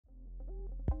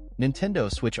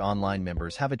Nintendo Switch Online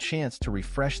members have a chance to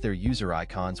refresh their user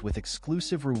icons with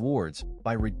exclusive rewards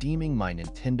by redeeming My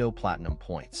Nintendo Platinum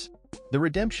points. The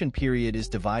redemption period is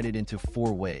divided into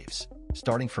 4 waves,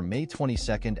 starting from May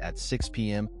 22nd at 6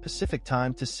 p.m. Pacific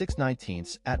Time to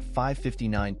 6/19 at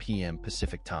 5:59 p.m.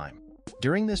 Pacific Time.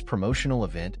 During this promotional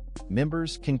event,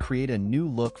 members can create a new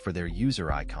look for their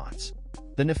user icons.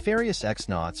 The nefarious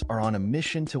X-Nauts are on a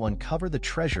mission to uncover the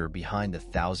treasure behind the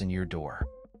Thousand-Year Door.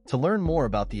 To learn more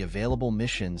about the available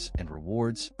missions and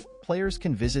rewards, players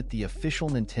can visit the official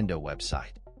Nintendo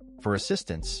website. For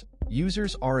assistance,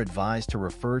 users are advised to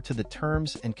refer to the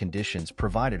terms and conditions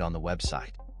provided on the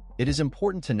website. It is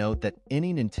important to note that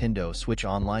any Nintendo Switch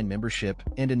Online membership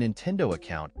and a Nintendo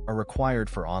account are required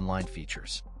for online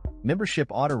features. Membership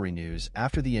auto-renews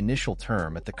after the initial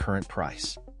term at the current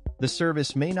price. The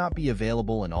service may not be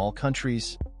available in all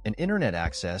countries, and internet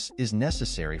access is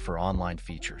necessary for online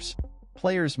features.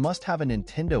 Players must have a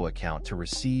Nintendo account to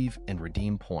receive and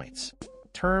redeem points.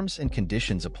 Terms and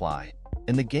conditions apply,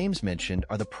 and the games mentioned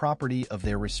are the property of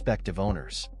their respective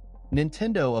owners.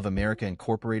 Nintendo of America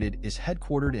Incorporated is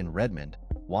headquartered in Redmond,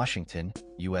 Washington,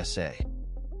 USA.